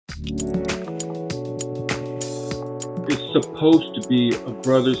it's supposed to be a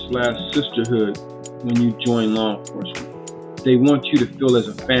brother/sisterhood when you join law enforcement. They want you to feel as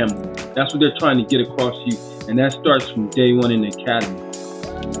a family. That's what they're trying to get across to you, and that starts from day one in the academy.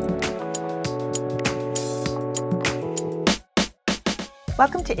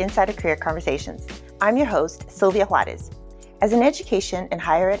 Welcome to Insider Career Conversations. I'm your host, Sylvia Juarez. As an education and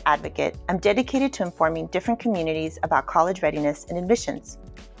higher ed advocate, I'm dedicated to informing different communities about college readiness and admissions.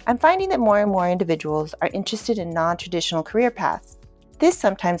 I'm finding that more and more individuals are interested in non-traditional career paths. This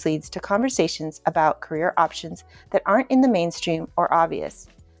sometimes leads to conversations about career options that aren't in the mainstream or obvious.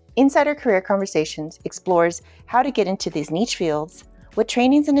 Insider Career Conversations explores how to get into these niche fields, what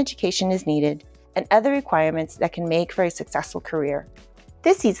trainings and education is needed, and other requirements that can make for a successful career.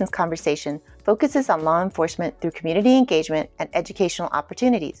 This season's conversation focuses on law enforcement through community engagement and educational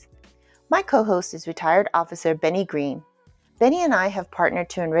opportunities. My co-host is retired officer Benny Green. Benny and I have partnered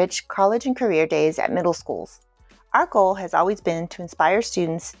to enrich college and career days at middle schools. Our goal has always been to inspire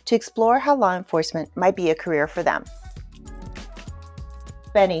students to explore how law enforcement might be a career for them.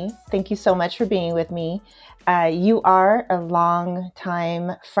 Benny, thank you so much for being with me. You are a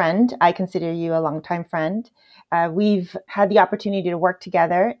longtime friend. I consider you a longtime friend. We've had the opportunity to work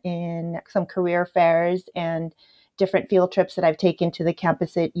together in some career fairs and different field trips that I've taken to the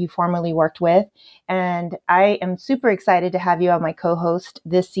campus that you formerly worked with. And I am super excited to have you on my co-host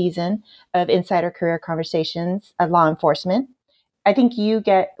this season of Insider Career Conversations of Law Enforcement. I think you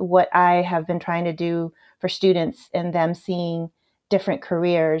get what I have been trying to do for students and them seeing different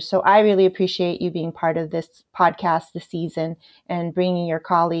careers. So I really appreciate you being part of this podcast this season and bringing your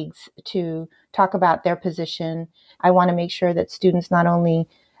colleagues to talk about their position. I want to make sure that students not only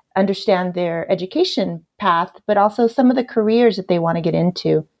understand their education path, but also some of the careers that they want to get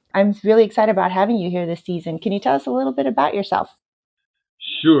into. I'm really excited about having you here this season. Can you tell us a little bit about yourself?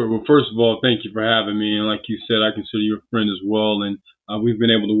 Sure. Well, first of all, thank you for having me. And like you said, I consider you a friend as well. And we've been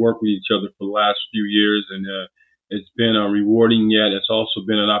able to work with each other for the last few years. And it's been rewarding, yet it's also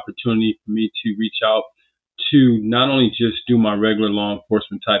been an opportunity for me to reach out to not only just do my regular law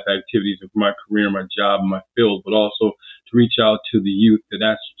enforcement type activities of my career, my job, my field, but also to reach out to the youth.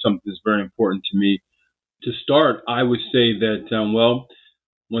 That's something that's very important to me. To start, I would say that,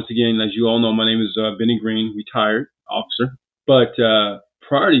 once again, as you all know, my name is Benny Green, retired officer. But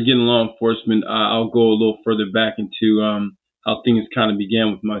prior to getting law enforcement, I'll go a little further back into how things kind of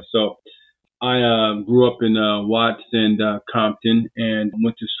began with myself. I grew up in Watts and Compton and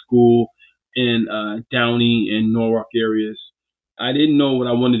went to school in Downey and Norwalk areas. I didn't know what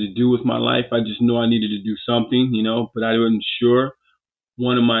I wanted to do with my life. I just knew I needed to do something, but I wasn't sure.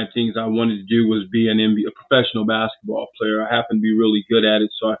 One of my things I wanted to do was be a professional basketball player. I happened to be really good at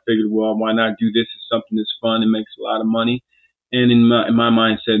it, so I figured, well, why not do this? It's something that's fun and makes a lot of money. And in my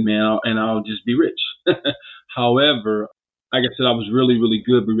mindset, man, I'll just be rich. However, like I said, I was really, really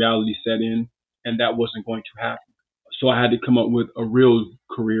good, but reality set in, and that wasn't going to happen. So I had to come up with a real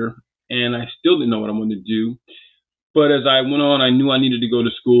career, and I still didn't know what I wanted to do. But as I went on, I knew I needed to go to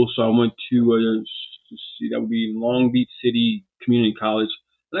school, so I went to, that would be Long Beach City Community College.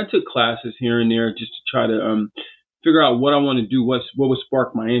 And I took classes here and there just to try to figure out what I want to do, what would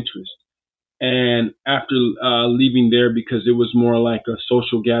spark my interest. And after leaving there, because it was more like a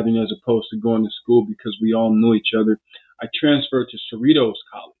social gathering as opposed to going to school because we all knew each other, I transferred to Cerritos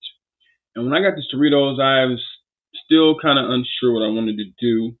College. And when I got to Cerritos, I was still kind of unsure what I wanted to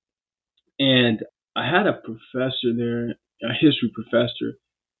do. And I had a professor there, a history professor,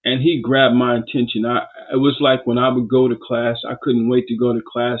 and he grabbed my attention. It was like when I would go to class, I couldn't wait to go to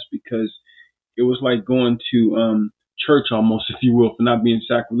class because it was like going to church almost, if you will, for not being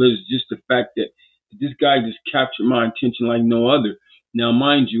sacrilegious. Just the fact that this guy just captured my attention like no other. Now,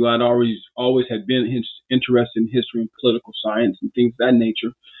 mind you, I'd always had been interested in history and political science and things of that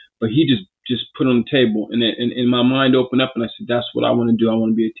nature, but he just put on the table, and my mind opened up, and I said, that's what I want to do. I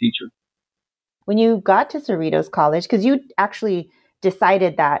want to be a teacher. When you got to Cerritos College, because you actually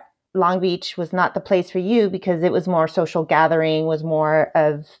decided that Long Beach was not the place for you because it was more social gathering, was more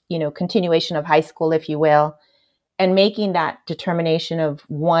of, continuation of high school, if you will, and making that determination of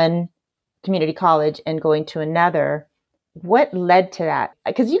one community college and going to another, what led to that?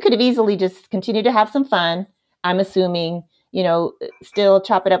 Because you could have easily just continued to have some fun, I'm assuming, still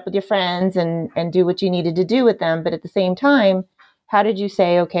chop it up with your friends and do what you needed to do with them. But at the same time, how did you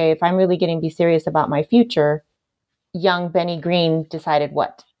say, okay, if I'm really going to be serious about my future, young Benny Green decided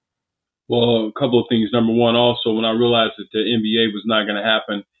what? Well, a couple of things. Number one, also, when I realized that the NBA was not going to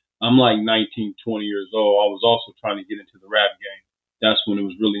happen, I'm like 19, 20 years old. I was also trying to get into the rap game. That's when it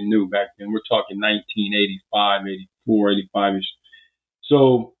was really new back then. We're talking 1985, 84, 85-ish.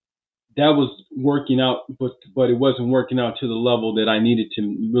 So that was working out, but it wasn't working out to the level that I needed to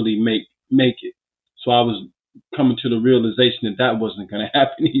really make it. So I was coming to the realization that that wasn't going to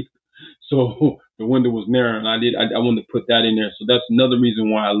happen either. So the window was narrow, and I wanted to put that in there. So that's another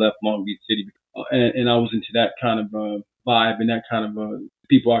reason why I left Long Beach City, and I was into that kind of vibe and that kind of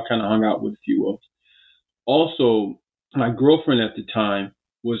people I kind of hung out with, if you will. Also, my girlfriend at the time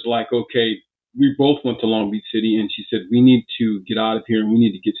was like, okay, we both went to Long Beach City, and she said we need to get out of here and we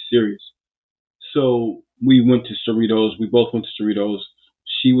need to get serious. So we went to Cerritos. We both went to Cerritos.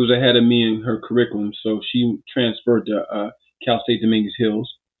 She was ahead of me in her curriculum, so she transferred to Cal State Dominguez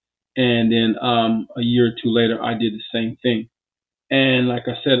Hills. And then a year or two later, I did the same thing. And like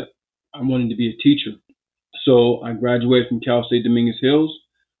I said, I wanted to be a teacher. So I graduated from Cal State Dominguez Hills,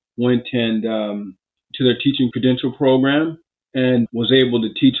 went and to their teaching credential program, and was able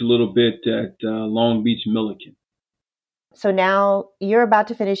to teach a little bit at Long Beach Millikan. So now you're about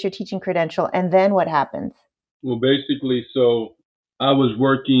to finish your teaching credential, and then what happens? Well, basically, so I was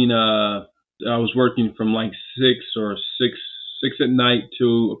working. I was working from like six at night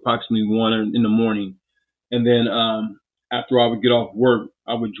to approximately 1 in the morning, and then after I would get off work,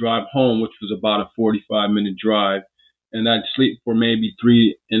 I would drive home, which was about a 45-minute drive, and I'd sleep for maybe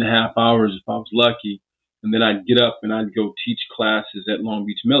 3.5 hours if I was lucky, and then I'd get up and I'd go teach classes at Long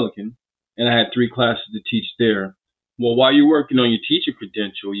Beach Millikan, and I had 3 classes to teach there. Well, while you're working on your teacher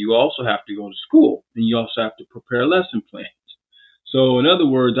credential, you also have to go to school, and you also have to prepare lesson plans. So, in other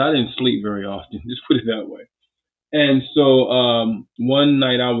words, I didn't sleep very often. Just put it that way. And so one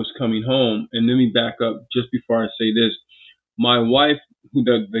night I was coming home, and let me back up just before I say this. My wife,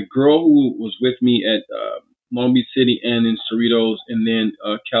 the girl who was with me at Long Beach City and in Cerritos and then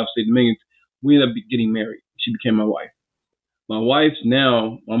Cal State Dominguez, we ended up getting married. She became my wife. My wife's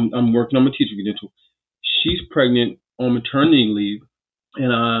now, I'm working on my teacher credential. She's pregnant on maternity leave,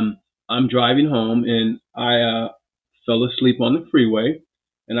 and I'm driving home, and I fell asleep on the freeway,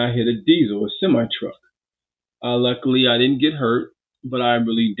 and I hit a diesel, a semi truck. Luckily, I didn't get hurt, but I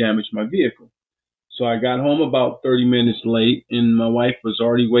really damaged my vehicle. So I got home about 30 minutes late, and my wife was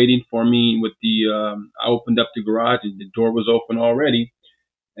already waiting for me with I opened up the garage, and the door was open already.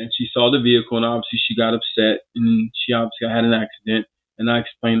 And she saw the vehicle, and obviously she got upset, and she obviously had an accident. And I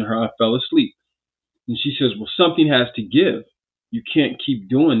explained to her I fell asleep. And she says, well, something has to give. You can't keep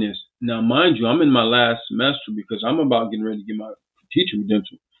doing this. Now, mind you, I'm in my last semester because I'm about getting ready to get my teacher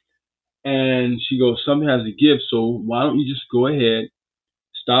credential. And she goes, something has to give, so why don't you just go ahead,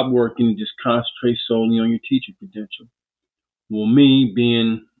 stop working, and just concentrate solely on your teacher credential? Well, me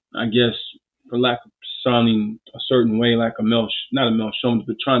being, I guess, for lack of sounding a certain way, like not a Mel Showman,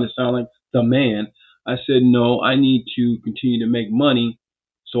 but trying to sound like the man, I said, no, I need to continue to make money,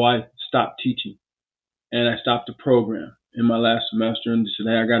 so I stopped teaching. And I stopped the program in my last semester and said,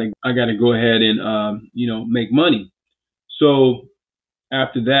 hey, I gotta go ahead and, make money. So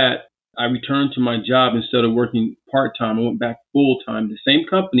after that, I returned to my job. Instead of working part-time, I went back full-time, the same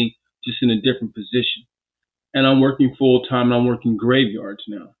company, just in a different position. And I'm working full-time, and I'm working graveyards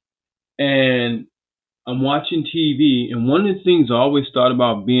now. And I'm watching TV, and one of the things I always thought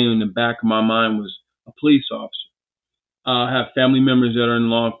about being in the back of my mind was a police officer. I have family members that are in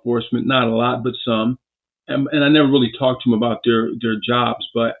law enforcement, not a lot, but some. And I never really talked to them about their jobs,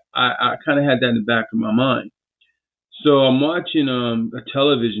 but I kind of had that in the back of my mind. So I'm watching a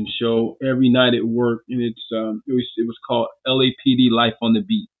television show every night at work, and it was called LAPD Life on the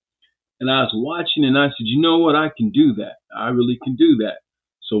Beat. And I was watching, and I said, you know what? I can do that. I really can do that.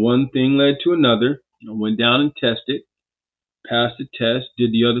 So one thing led to another. I went down and tested, passed the test,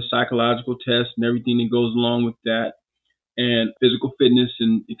 did the other psychological tests and everything that goes along with that, and physical fitness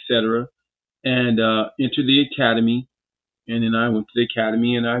and etc. And entered the academy, and then I went to the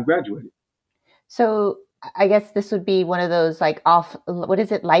academy and I graduated. So I guess this would be one of those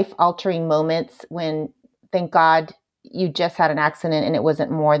life altering moments when, thank God, you just had an accident and it wasn't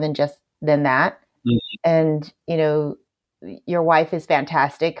more than that. Mm-hmm. And, your wife is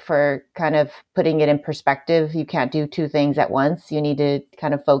fantastic for kind of putting it in perspective. You can't do 2 things at once. You need to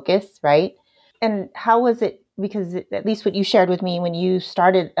kind of focus, right? And how was it? Because at least what you shared with me, when you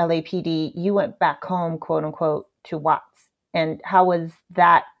started LAPD, you went back home, quote unquote, to Watts. And how was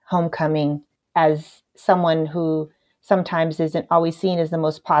that homecoming as someone who sometimes isn't always seen as the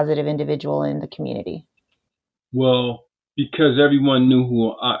most positive individual in the community? Well, because everyone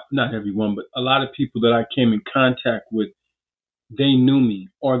knew not everyone, but a lot of people that I came in contact with, they knew me,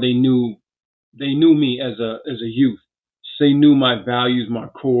 or they knew me as a youth. So they knew my values, my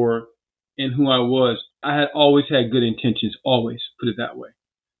core, and who I was. I had always had good intentions, always, put it that way.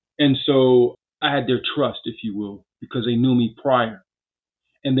 And so I had their trust, if you will, because they knew me prior.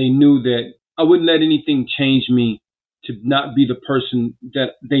 and they knew that I wouldn't let anything change me to not be the person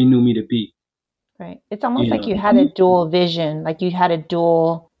that they knew me to be. Right. It's almost You like know, you had a dual vision, like you had a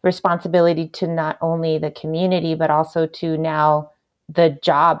dual responsibility to not only the community, but also to now the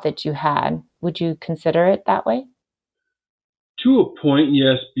job that you had. Would you consider it that way? to a point,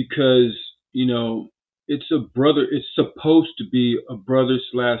 yes, because it's a brother. It's supposed to be a brother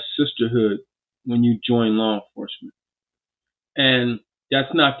slash sisterhood when you join law enforcement, and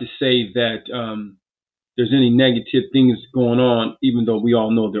that's not to say that there's any negative things going on, even though we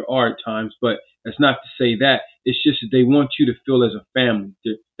all know there are at times. But that's not to say that. It's just that they want you to feel as a family.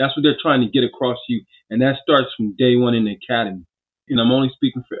 That's what they're trying to get across to you, and that starts from day one in the academy. And I'm only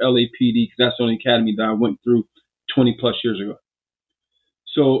speaking for LAPD because that's the only academy that I went through 20 plus years ago.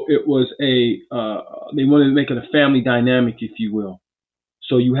 So it was they wanted to make it a family dynamic, if you will.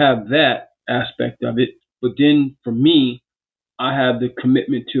 So you have that aspect of it. But then for me, I have the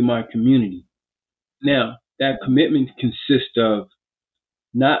commitment to my community. Now, that commitment consists of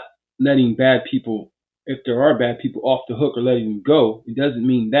not letting bad people, if there are bad people, off the hook or letting them go. It doesn't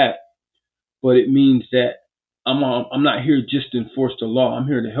mean that, but it means that I'm not here just to enforce the law. I'm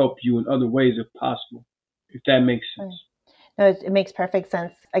here to help you in other ways if possible, if that makes sense. No, it makes perfect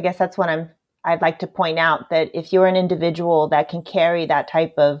sense. I guess that's what I'd like to point out, that if you're an individual that can carry that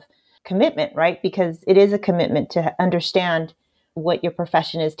type of commitment, right? Because it is a commitment to understand what your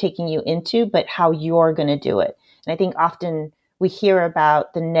profession is taking you into, but how you're going to do it. And I think often we hear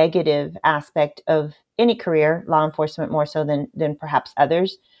about the negative aspect of any career, law enforcement more so than perhaps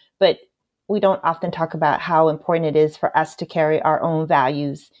others, but we don't often talk about how important it is for us to carry our own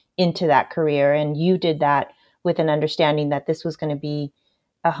values into that career. And you did that with an understanding that this was going to be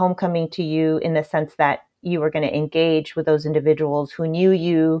a homecoming to you, in the sense that you were going to engage with those individuals who knew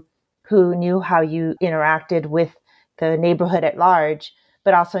you, who knew how you interacted with the neighborhood at large,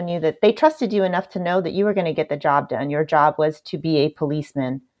 but also knew that they trusted you enough to know that you were going to get the job done. Your job was to be a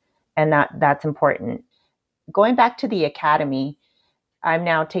policeman, and that's important. Going back to the academy, I'm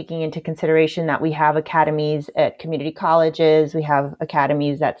now taking into consideration that we have academies at community colleges, we have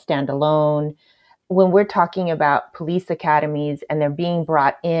academies that stand alone. When we're talking about police academies and they're being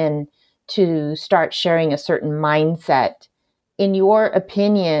brought in to start sharing a certain mindset, in your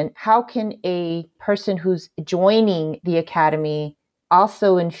opinion, how can a person who's joining the academy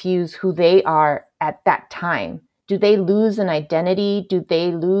also infuse who they are at that time? Do they lose an identity? Do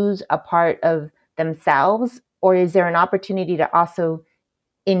they lose a part of themselves? Or is there an opportunity to also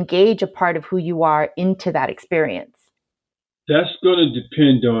engage a part of who you are into that experience? That's going to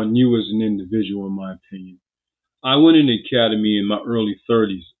depend on you as an individual, in my opinion. I went in the academy in my early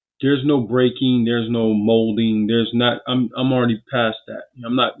 30s. There's no breaking, there's no molding, there's not. I'm already past that.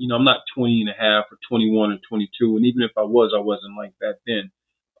 I'm not 20 and a half or 21 or 22, and even if I was, I wasn't like that then.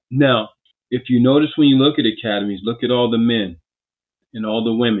 Now, if you notice when you look at academies, look at all the men and all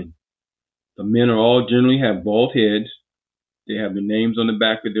the women. The men are all generally have bald heads. They have their names on the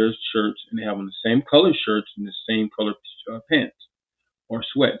back of their shirts, and they have on the same color shirts and the same color pants or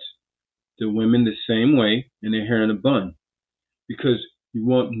sweats. The women the same way, and their hair in a bun. Because you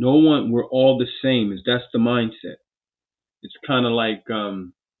want no one, we're all the same. That's the mindset. It's kind of like,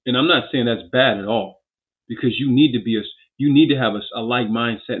 and I'm not saying that's bad at all, because you need to have a like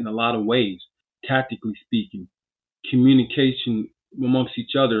mindset in a lot of ways, tactically speaking, communication amongst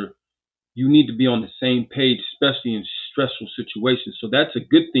each other. You need to be on the same page, especially in stressful situations. So that's a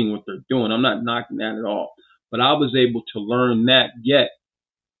good thing what they're doing. I'm not knocking that at all. But I was able to learn that, yet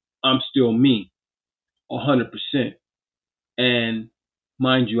I'm still me, 100%. And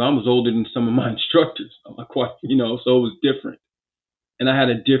mind you, I was older than some of my instructors. I'm quite, so it was different. And I had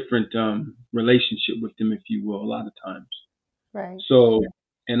a different relationship with them, if you will, a lot of times. Right. So,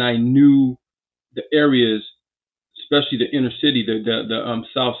 and I knew the areas, especially the inner city, the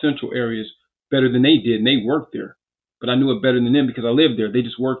South Central areas, better than they did, and they worked there. But I knew it better than them because I lived there. They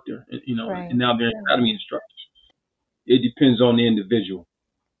just worked there, Right. And now they're academy instructors. It depends on the individual.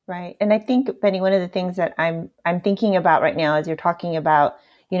 Right. And I think, Benny, one of the things that I'm thinking about right now as you're talking about,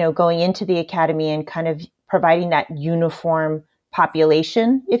 going into the academy and kind of providing that uniform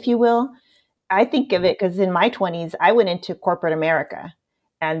population, if you will. I think of it because in my 20s, I went into corporate America,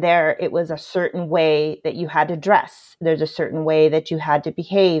 and there it was a certain way that you had to dress. There's a certain way that you had to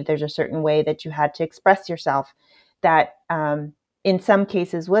behave. There's a certain way that you had to express yourself that in some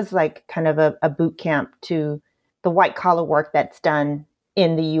cases was like kind of a boot camp to the white collar work that's done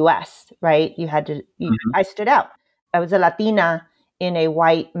in the US, right? I stood out. I was a Latina in a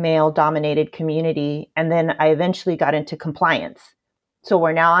white male dominated community. And then I eventually got into compliance. So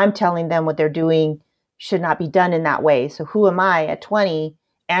where now I'm telling them what they're doing should not be done in that way. So who am I at 20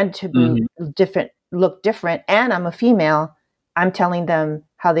 and to be Hmm. different, look different, and I'm a female, I'm telling them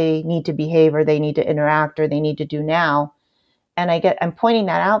how they need to behave or they need to interact or they need to do now. And I'm pointing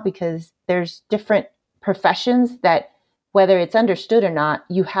that out because there's different professions that, whether it's understood or not,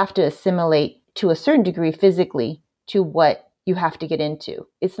 you have to assimilate to a certain degree physically to what you have to get into.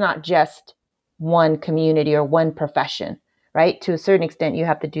 It's not just one community or one profession, right? To a certain extent, you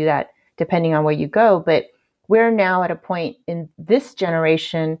have to do that depending on where you go. But we're now at a point in this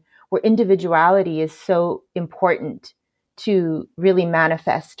generation where individuality is so important to really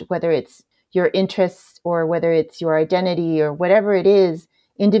manifest, whether it's your interests or whether it's your identity or whatever it is.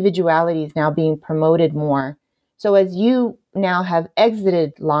 Individuality is now being promoted more. So as you now have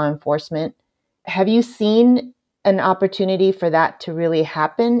exited law enforcement, have you seen an opportunity for that to really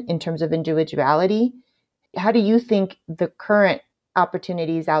happen in terms of individuality? How do you think the current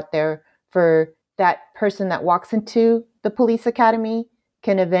opportunities out there for that person that walks into the police academy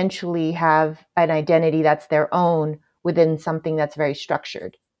can eventually have an identity that's their own within something that's very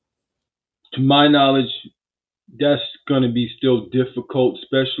structured? To my knowledge, that's going to be still difficult,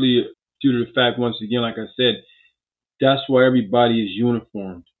 especially due to the fact, once again, like I said, that's why everybody is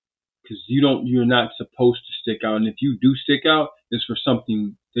uniformed because you're not supposed to stick out. And if you do stick out, it's for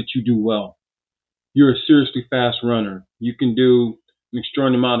something that you do well. You're a seriously fast runner. You can do an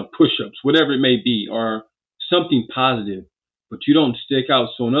extraordinary amount of push-ups, whatever it may be, or something positive, but you don't stick out.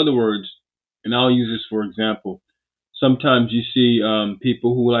 So in other words, and I'll use this for example, sometimes you see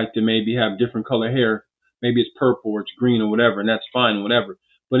people who like to maybe have different color hair. Maybe it's purple or it's green or whatever, and that's fine, whatever.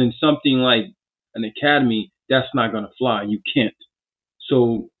 But in something like an academy, that's not going to fly. You can't.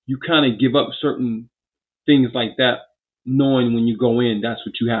 So you kind of give up certain things like that, knowing when you go in, that's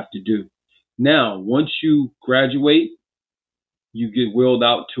what you have to do. Now, once you graduate, you get wheeled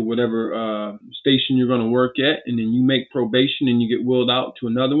out to whatever station you're going to work at, and then you make probation and you get wheeled out to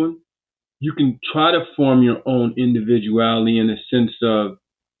another one. You can try to form your own individuality in the sense of,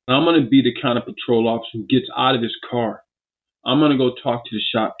 I'm going to be the kind of patrol officer who gets out of his car. I'm going to go talk to the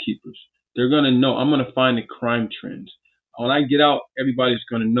shopkeepers. They're going to know. I'm going to find the crime trends. When I get out, everybody's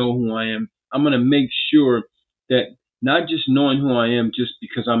going to know who I am. I'm going to make sure that not just knowing who I am just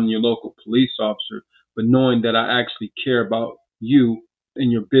because I'm your local police officer, but knowing that I actually care about you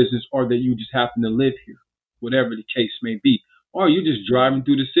and your business, or that you just happen to live here, whatever the case may be. Or you're just driving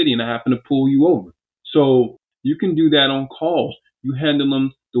through the city and I happen to pull you over. So you can do that on calls. You handle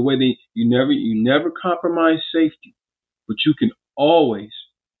them the way you never compromise safety, but you can always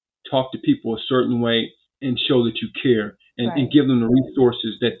talk to people a certain way and show that you care, and give them the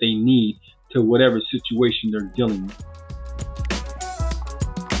resources that they need to whatever situation they're dealing with.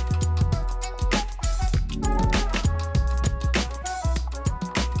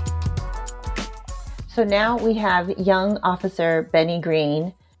 So now we have young officer Benny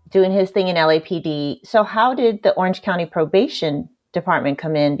Green doing his thing in LAPD. So how did the Orange County Probation Department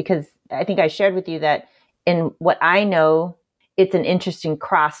come in? Because I think I shared with you that in what I know, it's an interesting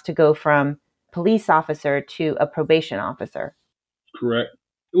cross to go from police officer to a probation officer. Correct.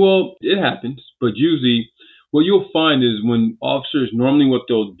 Well, it happens, but usually what you'll find is when officers, normally what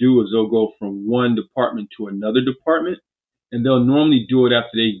they'll do is they'll go from one department to another department, and they'll normally do it after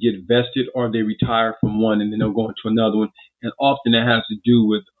they get vested or they retire from one, and then they'll go into another one. And often that has to do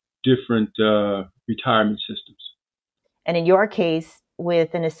with different retirement systems. And in your case,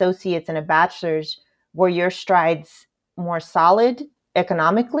 with an associate's and a bachelor's, were your strides more solid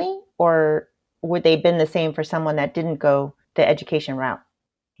economically, or would they been the same for someone that didn't go the education route?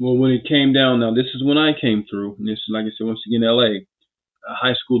 Well, when it came down, now this is when I came through, and this is, like I said, once again, LA, a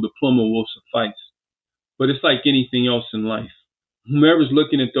high school diploma will suffice. But it's like anything else in life. Whomever's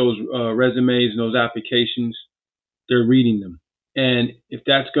looking at those resumes and those applications, they're reading them. And if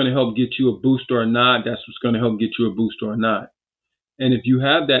that's going to help get you a boost or not, that's what's going to help get you a boost or not. And if you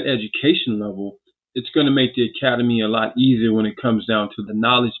have that education level, it's going to make the academy a lot easier when it comes down to the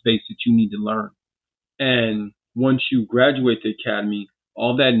knowledge base that you need to learn. And once you graduate the academy,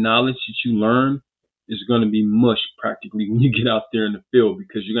 all that knowledge that you learn is going to be mush practically when you get out there in the field,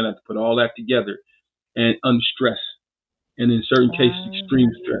 because you're going to have to put all that together and unstress, and in certain cases, extreme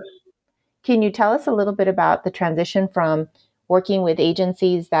stress. Can you tell us a little bit about the transition from working with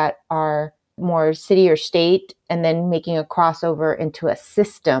agencies that are more city or state and then making a crossover into a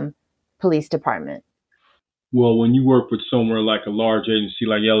system police department? Well, when you work with somewhere like a large agency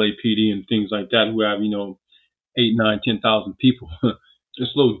like LAPD and things like that, who have, 8, 9, 10,000 people,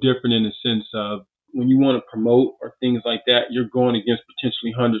 it's a little different in the sense of when you want to promote or things like that, you're going against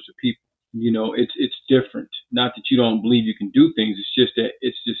potentially hundreds of people. It's different. Not that you don't believe you can do things. It's just that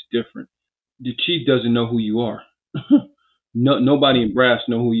it's just different. The chief doesn't know who you are. No, nobody in brass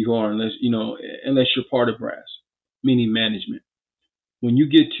know who you are unless you're part of brass, meaning management. When you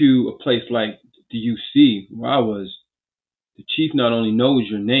get to a place like the UC where I was, the chief not only knows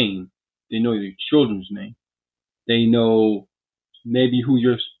your name, they know your children's name. They know maybe who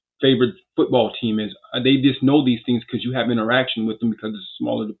your favorite football team is. They just know these things because you have interaction with them because it's a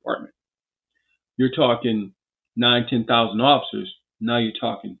smaller department. You're talking 10,000 officers. Now you're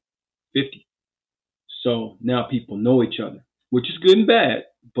talking 50. So now people know each other, which is good and bad,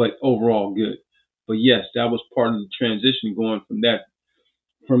 but overall good. But yes, that was part of the transition going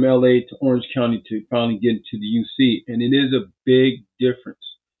from LA to Orange County to finally getting to the UC. And it is a big difference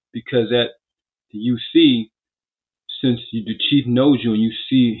because at the UC, since the chief knows you and you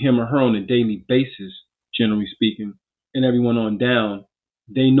see him or her on a daily basis, generally speaking, and everyone on down,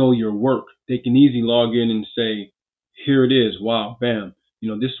 they know your work. They can easily log in and say, here it is. Wow, bam.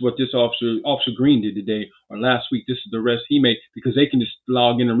 This is what this Officer Green did today, or last week, this is the arrest he made, because they can just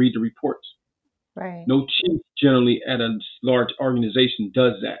log in and read the reports. Right. No chief generally at a large organization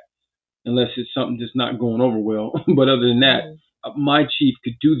does that, unless it's something that's not going over well. But other than that, my chief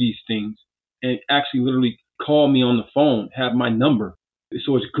could do these things and actually literally call me on the phone, have my number.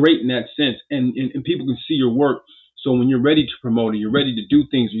 So it's great in that sense. And people can see your work. So when you're ready to promote it, you're ready to do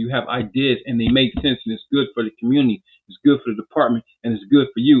things, or you have ideas and they make sense and it's good for the community, it's good for the department, and it's good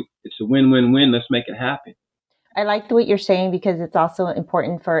for you. It's a win-win-win. Let's make it happen. I like what you're saying because it's also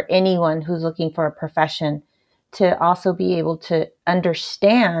important for anyone who's looking for a profession to also be able to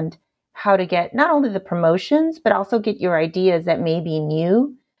understand how to get not only the promotions, but also get your ideas that may be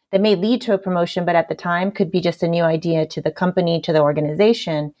new, that may lead to a promotion, but at the time could be just a new idea to the company, to the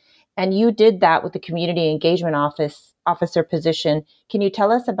organization. And you did that with the community engagement officer position. Can you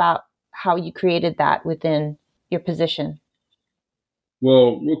tell us about how you created that within your position?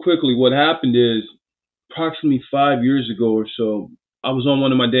 Well, real quickly, what happened is approximately 5 years ago or so, I was on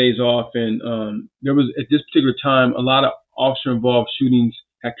one of my days off, and there was at this particular time a lot of officer-involved shootings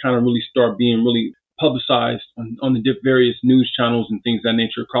had kind of really started being really publicized on the various news channels and things of that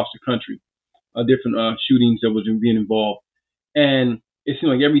nature across the country. Different shootings that was being involved, and it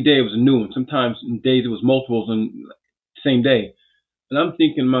seemed like every day it was a new one. Sometimes in days it was multiples on the same day. And I'm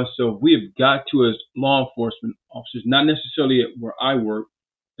thinking to myself, we have got to, as law enforcement officers, not necessarily at where I work,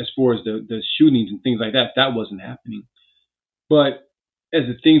 as far as the shootings and things like that wasn't happening. But as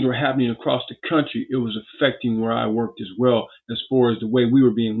the things were happening across the country, it was affecting where I worked as well, as far as the way we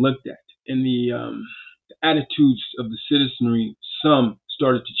were being looked at. And the attitudes of the citizenry, some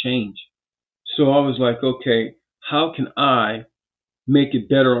started to change. So I was like, okay, how can I make it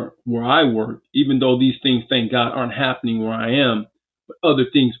better where I work, even though these things, thank God, aren't happening where I am, but other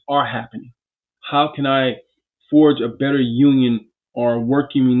things are happening? How can I forge a better union or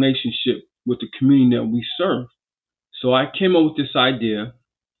working relationship with the community that we serve? So I came up with this idea,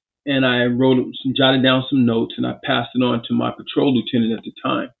 and I jotted down some notes, and I passed it on to my patrol lieutenant at the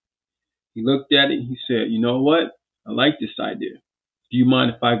time. He looked at it and he said, you know what? I like this idea. Do you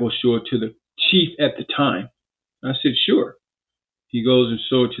mind if I go show it to the chief at the time? I said, sure. He goes and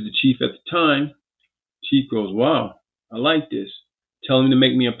showed it to the chief at the time. Chief goes, wow, I like this. Tell him to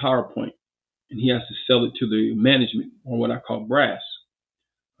make me a PowerPoint. And he has to sell it to the management, or what I call brass.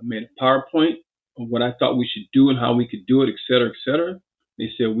 I made a PowerPoint of what I thought we should do and how we could do it, et cetera, et cetera. They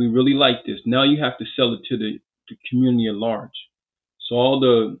said, we really like this. Now you have to sell it to the community at large. So all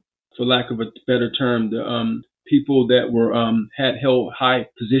the, for lack of a better term, the people that were had held high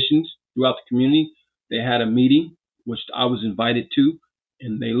positions throughout the community, they had a meeting, which I was invited to,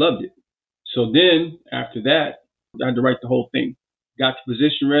 and they loved it. So then, after that, I had to write the whole thing. Got the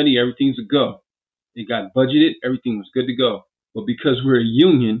position ready, everything's a go. It got budgeted, everything was good to go. But because we're a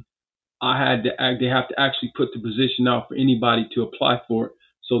union, they have to actually put the position out for anybody to apply for it.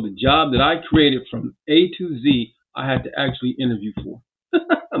 So the job that I created from A to Z, I had to actually interview for.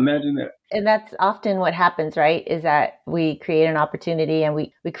 Imagine that. And that's often what happens, right? Is that we create an opportunity and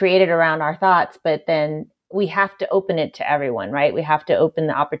we create it around our thoughts, but then we have to open it to everyone, right? We have to open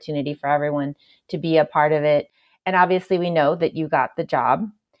the opportunity for everyone to be a part of it. And obviously we know that you got the job.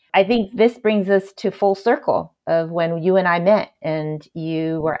 I think this brings us to full circle of when you and I met and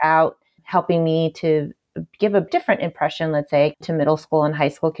you were out helping me to give a different impression, let's say, to middle school and high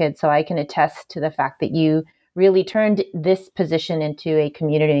school kids. So I can attest to the fact that you really turned this position into a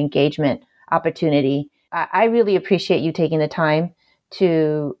community engagement opportunity. I really appreciate you taking the time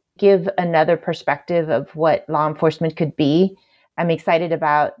to give another perspective of what law enforcement could be. I'm excited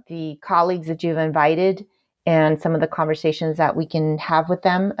about the colleagues that you've invited and some of the conversations that we can have with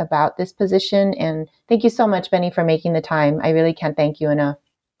them about this position. And thank you so much, Benny, for making the time. I really can't thank you enough.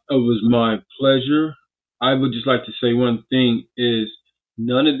 It was my pleasure. I would just like to say one thing is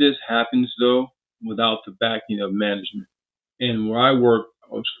none of this happens though without the backing of management. And where I work,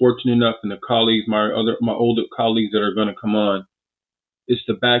 I was fortunate enough, and the colleagues, my older colleagues that are going to come on, it's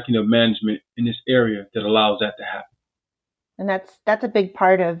the backing of management in this area that allows that to happen. And that's a big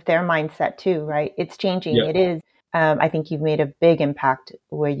part of their mindset too, right? It's changing. Yep. It is. I think you've made a big impact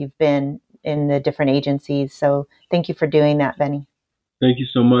where you've been in the different agencies. So thank you for doing that, Benny. Thank you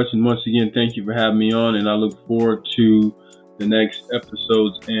so much. And once again, thank you for having me on. And I look forward to the next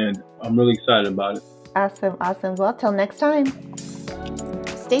episodes. And I'm really excited about it. Awesome. Awesome. Well, till next time.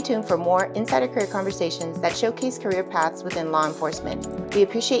 Stay tuned for more Insider Career Conversations that showcase career paths within law enforcement. We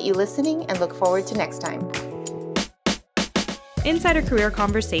appreciate you listening and look forward to next time. Insider Career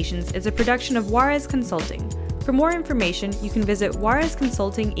Conversations is a production of Juarez Consulting. For more information, you can visit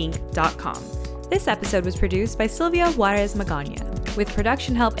juarezconsultinginc.com. This episode was produced by Sylvia Juarez Magana, with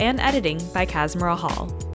production help and editing by Kazmira Hall.